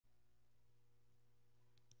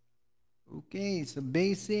Okay, so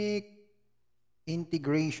basic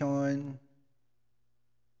integration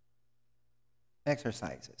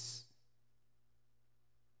exercises.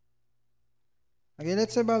 Okay,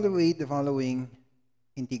 let's evaluate the following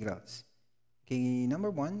integrals. Okay,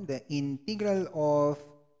 number 1, the integral of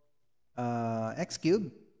x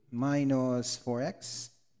cubed minus 4x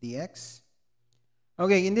dx.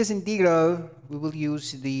 Okay, in this integral, we will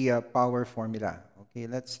use the power formula. Okay,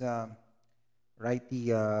 let's write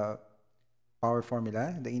the power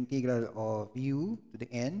formula. The integral of u to the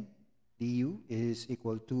n du is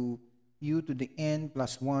equal to u to the n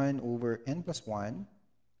plus 1 over n plus 1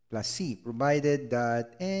 plus c, provided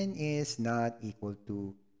that n is not equal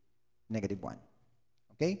to negative 1.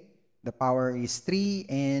 Okay? The power is 3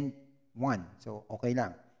 and 1. So, okay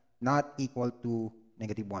lang. Not equal to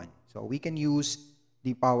negative 1. So, we can use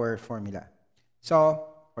the power formula. So,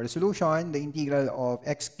 for the solution, the integral of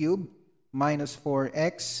x cubed minus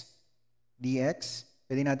 4x dx,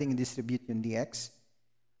 pwede natin i-distribute yung dx.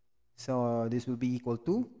 So, this will be equal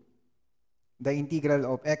to the integral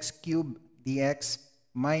of x cubed dx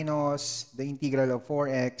minus the integral of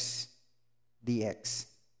 4x dx.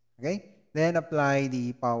 Okay? Then apply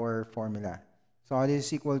the power formula. So this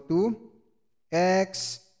is equal to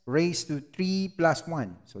x raised to 3 plus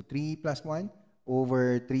 1. So 3 plus 1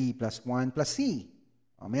 over 3 plus 1 plus c.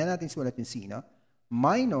 Mamaya natin sulat yung c, no?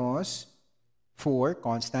 Minus 4,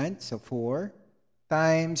 constant. So 4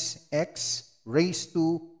 times x raised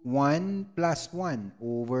to 1 plus 1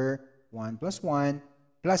 over 1 plus 1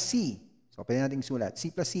 plus c. So pwede natin sulat.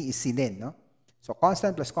 C plus c is c din, no? So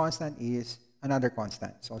constant plus constant is another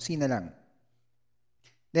constant. So c na lang.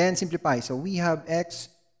 Then simplify. So we have x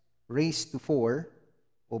raised to 4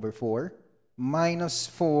 over 4 minus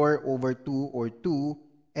 4 over 2 or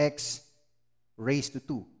 2x raised to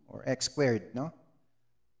 2 or x squared, no?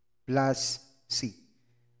 Plus c.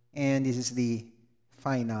 And this is the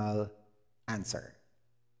final answer.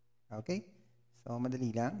 Okay? So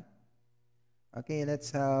madali lang. Okay,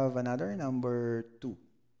 let's have another, number 2.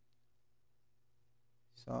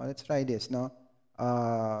 So let's try this, no?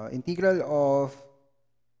 Integral of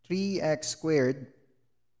 3x squared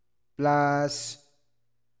plus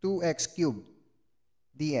 2x cubed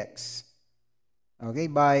dx. Okay,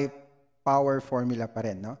 by power formula pa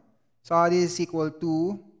rin, no? So this is equal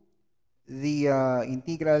to the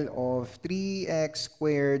integral of 3x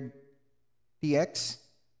squared dx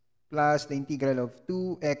plus the integral of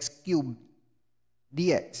 2x cubed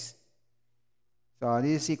dx. So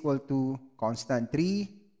this is equal to constant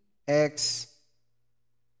 3x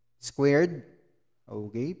squared,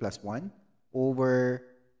 okay, plus 1 over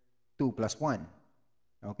 2 plus 1,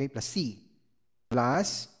 okay, plus c,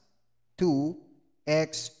 plus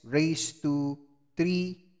 2x raised to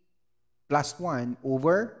 3 plus 1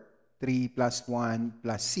 over 3 plus 1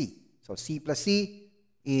 plus c. So c plus c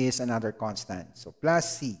is another constant. So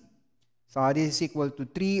plus c. So this is equal to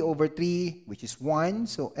 3 over 3, which is 1.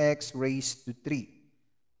 So x raised to 3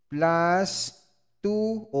 plus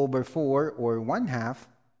 2 over 4 or 1/2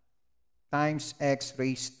 times x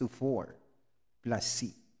raised to 4 plus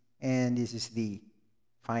c. And this is the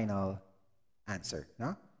final answer.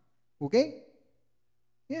 No? Okay?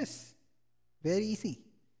 Yes. Very easy.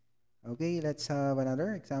 Okay, let's have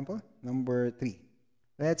another example. Number 3.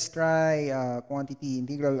 Let's try quantity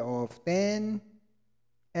integral of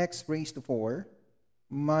 10x raised to 4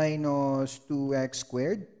 minus 2x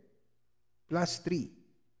squared plus 3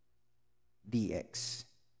 dx.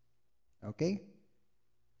 Okay?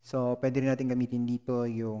 So, pwede rin natin gamitin dito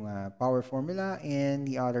yung power formula and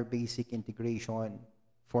the other basic integration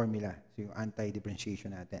formula. So, yung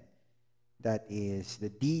anti-differentiation natin. That is the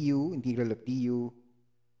du, integral of du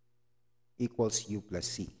equals u plus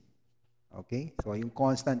c. Okay? So, yung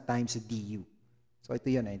constant times the du. So, ito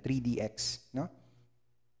yun, 3dx. No?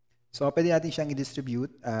 So, pwede natin siyang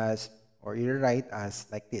i-distribute as, or i-write as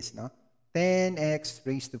like this, no? 10x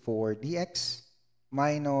raised to 4 dx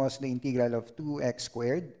minus the integral of 2x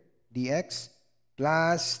squared dx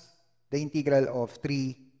plus the integral of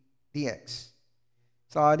 3 dx.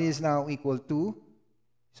 So, this is now equal to,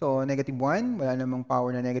 so, negative 1. Wala namang power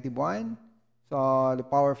na negative 1. So, the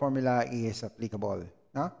power formula is applicable.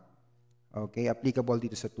 No? Okay, applicable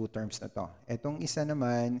dito sa 2 terms na to. Etong isa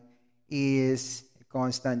naman is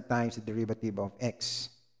constant times the derivative of x.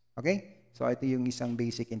 Okay? So, ito yung isang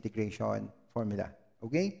basic integration formula.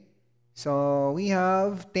 Okay? So, we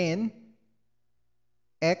have 10x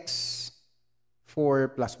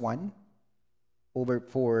 4 plus 1 over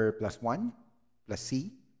 4 plus 1 plus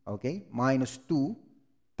c. Okay? Minus 2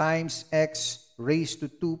 times x raised to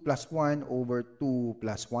 2 plus 1 over 2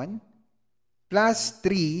 plus 1 plus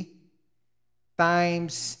 3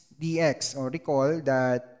 times dx. Or recall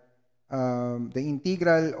that the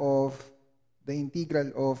integral of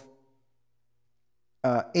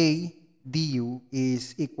a du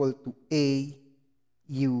is equal to a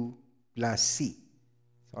u plus c.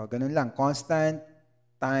 So, ganun lang. Constant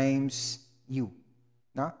times u,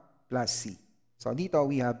 no? Plus c. So, dito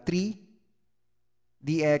we have 3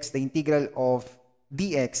 dx. The integral of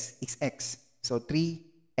dx is x. So,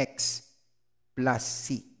 3x plus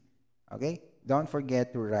c. Okay? Don't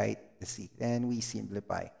forget to write the c. Then we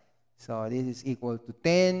simplify. So, this is equal to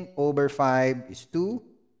 10 over 5 is 2.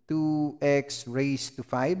 2x raised to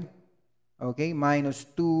 5. Okay? Minus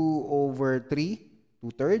 2 over 3,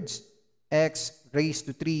 2/3. X raised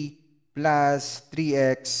to 3 plus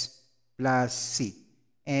 3x plus c.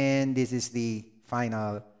 And this is the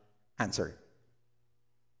final answer.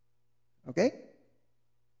 Okay?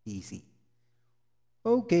 Easy.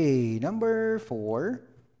 Okay, number 4.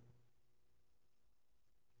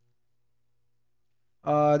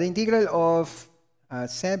 The integral of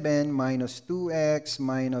 7 minus 2x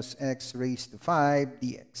minus x raised to 5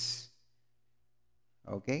 dx.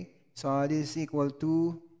 Okay, so this is equal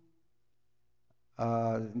to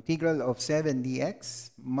integral of 7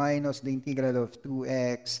 dx minus the integral of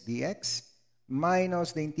 2x dx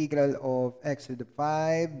minus the integral of x to the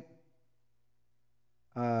 5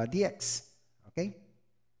 dx. Okay,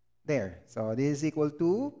 there. So this is equal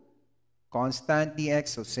to constant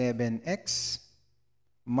dx, so 7x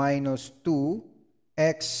minus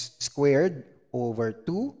 2x squared over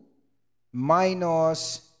 2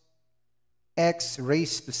 minus x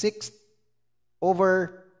raised to 6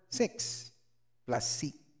 over 6 plus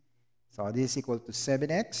c. So this is equal to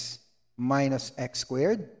 7x minus x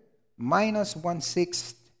squared minus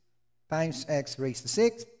 1/6 times x raised to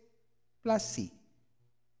 6 plus c.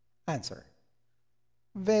 Answer.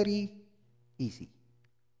 Very easy.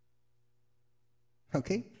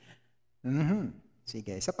 Okay?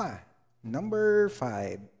 Sige, isa pa. Number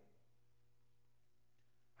 5.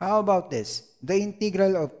 How about this? The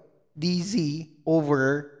integral of dz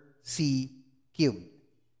over c cubed.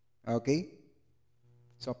 Okay?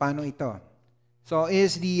 So, paano ito? So,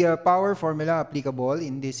 is the power formula applicable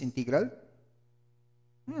in this integral?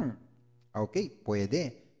 Okay,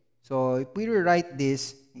 pwede. So, if we rewrite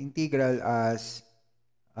this integral as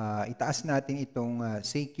itaas natin itong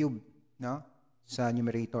c cubed, no? Sa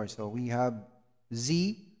numerator. So, we have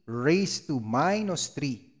z raised to minus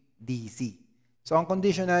 3 dz. So, ang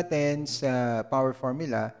condition natin sa power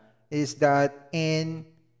formula is that n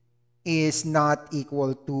is not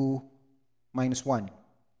equal to minus 1.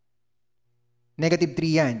 Negative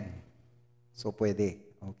 3 yan. So, pwede.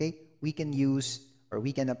 Okay? We can use or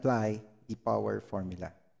we can apply the power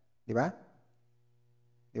formula. Di ba?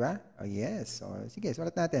 Di ba? Oh, yes. So, sige,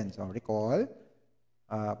 sulat natin. So, recall.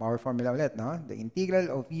 Power formula ulit, no? The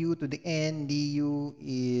integral of u to the n du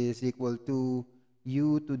is equal to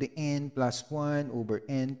u to the n plus 1 over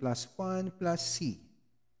n plus 1 plus c.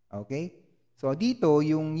 Okay? So, dito,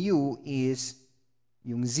 yung u is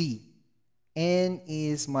yung z. N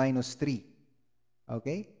is minus 3.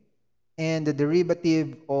 Okay? And the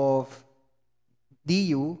derivative of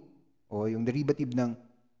du, o yung derivative ng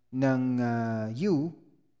u,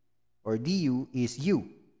 or du is u.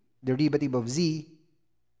 Derivative of z,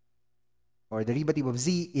 or derivative of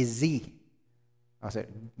z is z. Oh,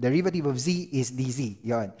 sorry. Derivative of z is dz.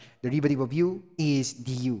 Yon. Derivative of u is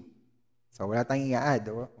du. So, wala tayong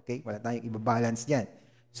i-add. Okay? Wala tayong i-balance dyan.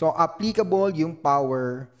 So, applicable yung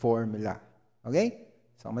power formula. Okay?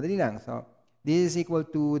 So, madali lang. So, this is equal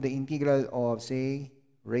to the integral of, say,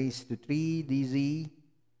 raised to 3 dz.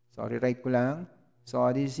 So, rewrite ko lang. So,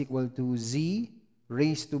 this is equal to z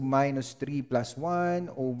raised to minus 3 plus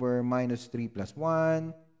 1 over minus 3 plus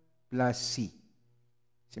 1 plus c.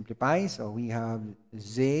 Simplify. So, we have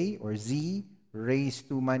z or z raised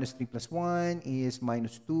to minus 3 plus 1 is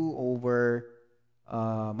minus 2 over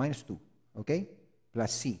minus 2. Okay? Plus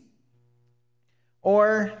c.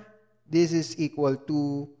 Or, this is equal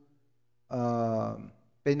to,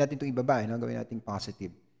 pwede natin ito ibaba, no? Gawin natin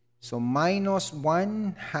positive. So, minus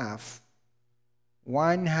 1/2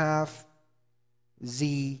 z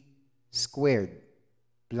squared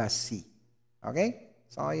plus c. Okay?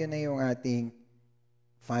 So, ayan na yung ating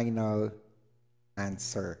final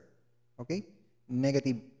answer. Okay?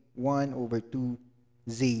 Negative 1 over 2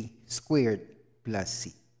 z squared plus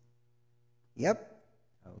c. Yep.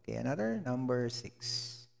 Okay, another number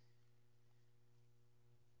 6.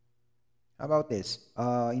 How about this?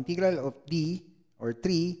 Integral of d or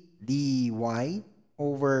 3 dy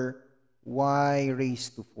over y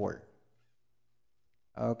raised to 4.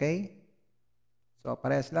 Okay? So,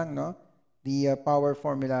 parehas lang, no? the power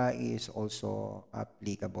formula is also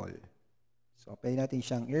applicable. So, pwede natin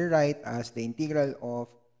siyang i-write as the integral of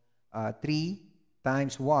 3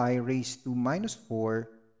 times y raised to minus 4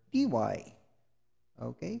 dy.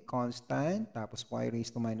 Okay, constant, tapos y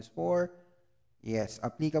raised to minus 4. Yes,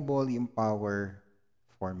 applicable yung power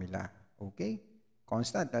formula. Okay,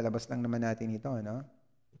 constant, lalabas lang naman natin ito, no?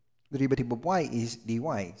 Derivative of y is dy.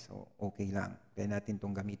 So, okay lang. Pwede natin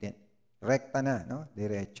itong gamitin. Rekta na, no?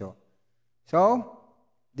 Diretso. So,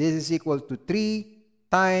 this is equal to 3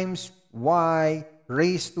 times y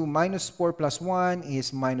raised to minus 4 plus 1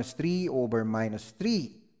 is minus 3 over minus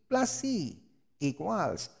 3 plus c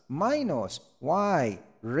equals minus y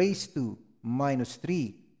raised to minus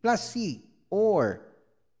 3 plus c or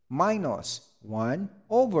minus 1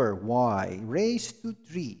 over y raised to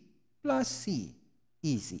 3 plus c.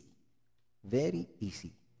 Easy. Very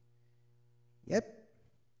easy. Yep.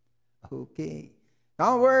 Okay.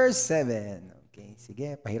 Number 7. Okay,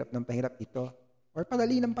 sige, pahirap ng pahirap ito. Or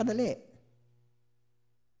padali ng padali.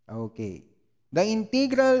 Okay. The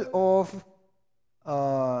integral of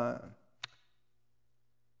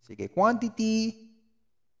quantity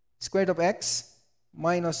square root of x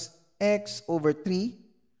minus x over 3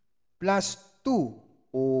 plus 2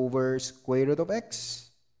 over square root of x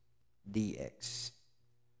dx.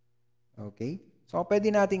 Okay? So,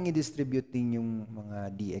 pwede nating i-distribute din yung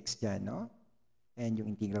mga dx dyan, no? And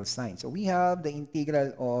yung integral sign. So, we have the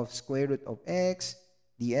integral of square root of x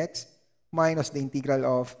dx minus the integral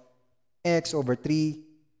of x over 3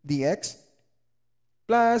 dx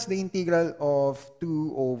plus the integral of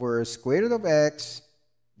 2 over square root of x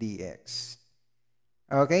dx.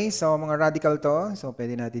 Okay, so mga radical to. So,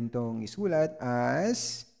 pwede natin itong isulat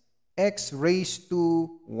as x raised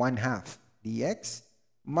to 1/2 dx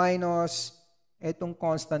minus itong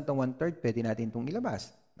constant ng 1/3, pwede natin itong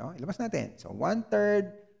ilabas. No? Ilabas natin. So,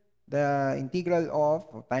 1/3 the integral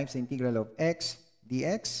of, times the integral of x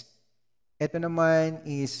dx. Ito naman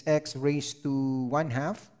is x raised to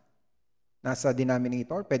 1/2. Nasa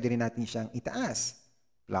denominator, pwede rin natin siyang itaas.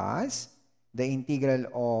 Plus the integral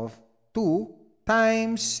of 2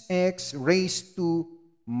 times x raised to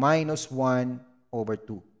minus 1 over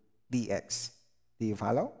 2 dx. Do you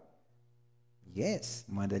follow? Yes,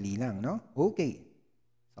 madali lang, no? Okay.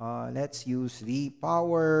 So, let's use the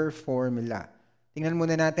power formula. Tingnan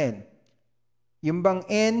muna natin. Yung bang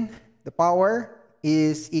n, the power,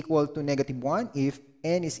 is equal to -1. If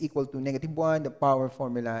n is equal to -1, the power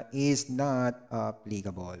formula is not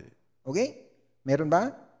applicable. Okay? Meron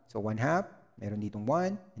ba? So, 1/2. Meron ditong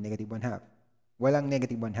 1, -1/2. Walang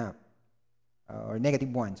 -1/2. Or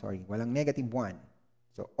 -1, sorry. Walang -1.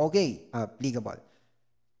 So, okay, applicable.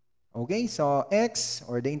 Okay, so x,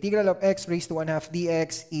 or the integral of x raised to 1/2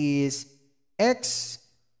 dx is x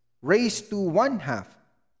raised to 1/2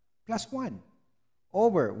 plus 1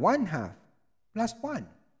 over 1/2 plus 1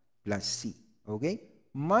 plus c. Okay?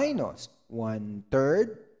 Minus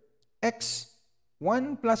 1/3 x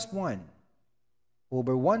 1 plus 1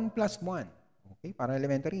 over 1 plus 1. Okay, para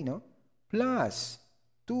elementary, no? Plus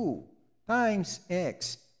 2 times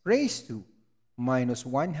x raised to minus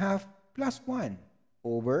 1/2 plus 1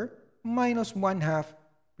 over minus 1/2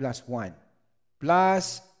 plus 1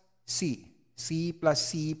 plus c. C plus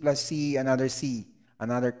c plus c, another c,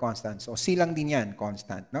 another constant. So, c lang din yan,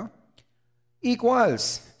 constant, no?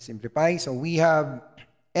 Equals, simplify. So, we have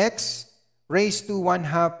x raised to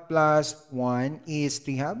 1/2 plus 1 is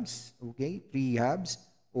 3/2. Okay, 3/2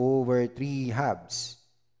 over 3/2.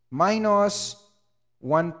 Minus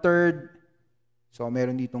 1/3. So,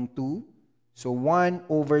 meron ditong 2. So, 1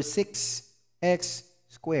 over 6x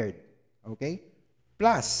squared. Okay?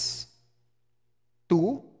 Plus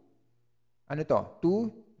 2. Ano to?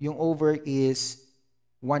 2, yung over is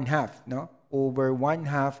 1/2, no? Over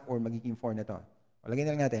 1/2 or magiging 4 na to. O,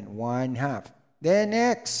 lagyan na lang natin, 1/2. Then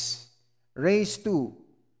x raised to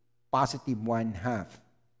positive 1/2.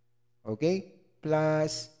 Okay?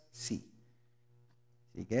 Plus c.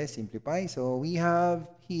 Sige, simplify. So, we have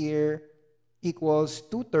here equals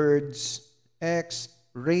 2/3 x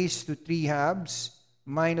raised to 3/2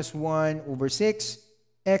 minus 1 over 6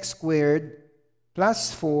 x squared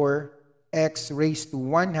plus 4 x raised to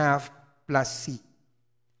 1/2 plus c.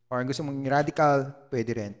 Or gusto mong radical,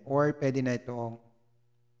 pwede rin. Or pwede na itong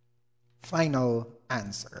final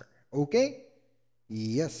answer. Okay?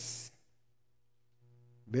 Yes.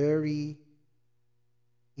 Very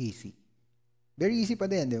easy. Very easy pa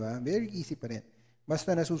din, di ba? Very easy pa rin.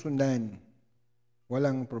 Basta nasusundan,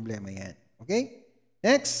 walang problema yan. Okay?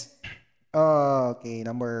 Next. Okay,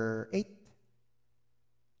 number 8.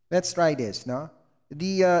 Let's try this, no?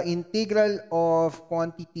 The integral of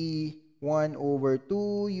quantity 1 over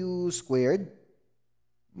 2u squared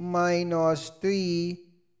minus 3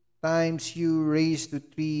 times u raised to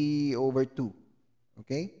 3 over 2.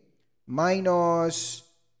 Okay? Minus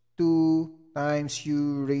 2 times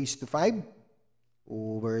u raised to 5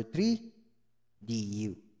 over 3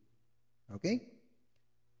 du. Okay?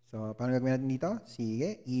 So, paano gagawin natin dito?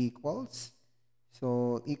 Sige, equals.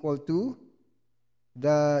 So, equal to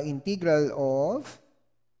the integral of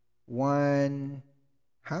 1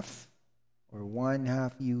 half or 1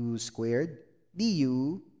 half u squared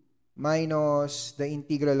du minus the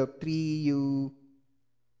integral of 3u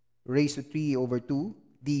raised to 3 over 2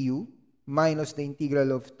 du minus the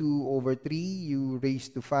integral of 2 over 3u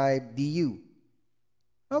raised to 5 du.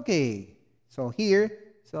 Okay, so here,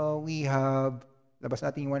 so we have, labas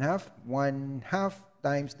natin yung 1 half. 1 half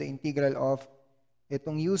times the integral of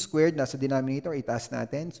itong u squared, nasa denominator, itaas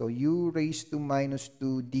natin. So, u raised to minus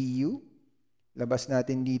 2 du. Labas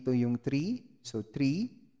natin dito yung 3. So, 3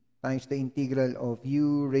 times the integral of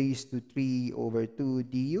u raised to 3 over 2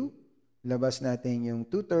 du. Labas natin yung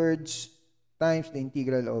 2/3 times the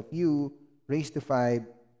integral of u raised to 5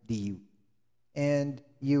 du. And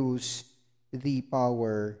use the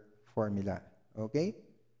power formula. Okay?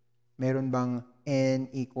 Meron bang n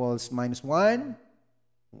equals minus 1?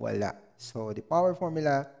 Wala. So, the power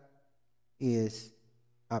formula is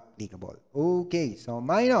applicable. Okay, so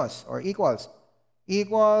minus or equals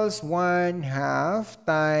 1 half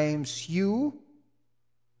times u,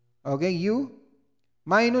 okay, u,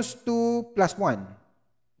 minus 2 plus 1.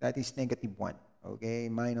 That is negative 1. Okay,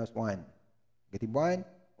 minus 1. Negative 1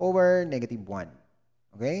 over negative 1.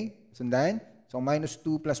 Okay, sundan? So, minus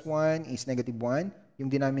 2 plus 1 is negative 1.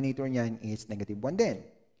 Yung denominator niyan is negative 1 din.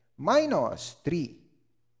 Minus 3.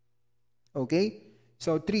 Okay?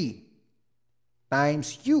 So, 3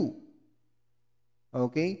 times u.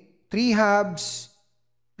 Okay? 3 halves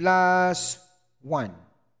plus 1.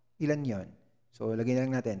 Ilan yon? So, lagyan na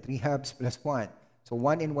lang natin. 3 halves plus 1. So,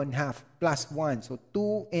 1 and 1 half plus 1. So,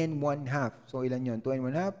 2 and 1 half. So, ilan yon? 2 and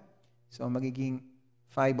 1 half. So, magiging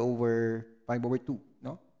 5 over 2.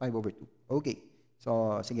 No? 5 over 2. Okay.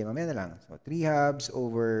 So, sige, mamaya na lang. So, 3 halves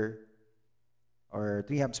over, or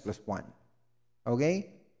 3 halves plus 1.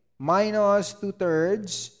 Okay? Minus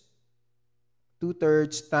 2/3.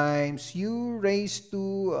 2/3 times u raised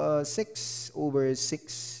to 6 over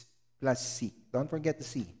 6 plus c. Don't forget the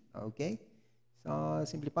c. Okay? So,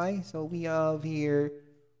 simplify. So, we have here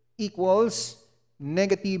equals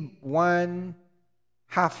negative 1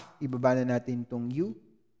 half. Ibaba na natin itong u.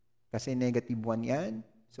 Kasi negative 1 yan.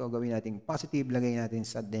 So, gawin natin positive. Lagay natin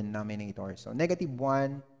sa denominator. So, negative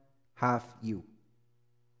 1 half u.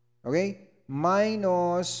 Okay?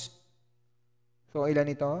 Minus, so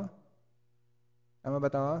ilan ito? Tama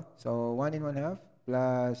ba ito? So, 1 and 1 half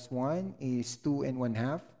plus 1 is 2 and 1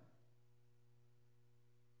 half.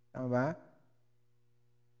 Tama ba?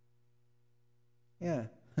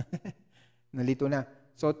 Yeah. Nalito na.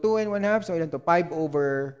 So, 2 and 1 half. So, ilan ito? 5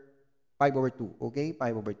 over 2. Okay?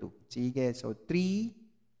 5 over 2. Sige. So, 3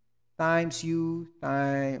 times u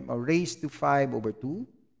times, or raised to 5 over 2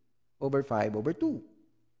 over 5 over 2.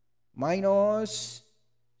 Minus,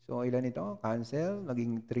 so ilan ito? Cancel.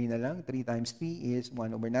 Naging 3 na lang. 3 times 3 is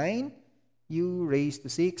 1 over 9. U raised to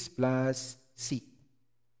 6 plus c.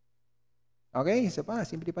 Okay, isa pa.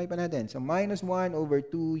 Simplify pa natin. So, minus 1 over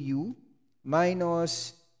 2u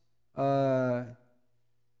minus,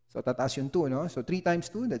 so tataas yung 2, no? So, 3 times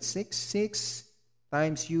 2, that's 6. 6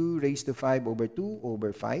 times u raised to 5 over 2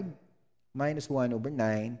 over 5 minus 1 over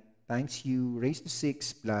 9 times u raised to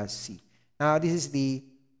 6 plus c. Now, this is the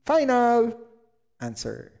final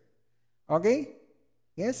answer. Okay?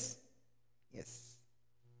 Yes? Yes.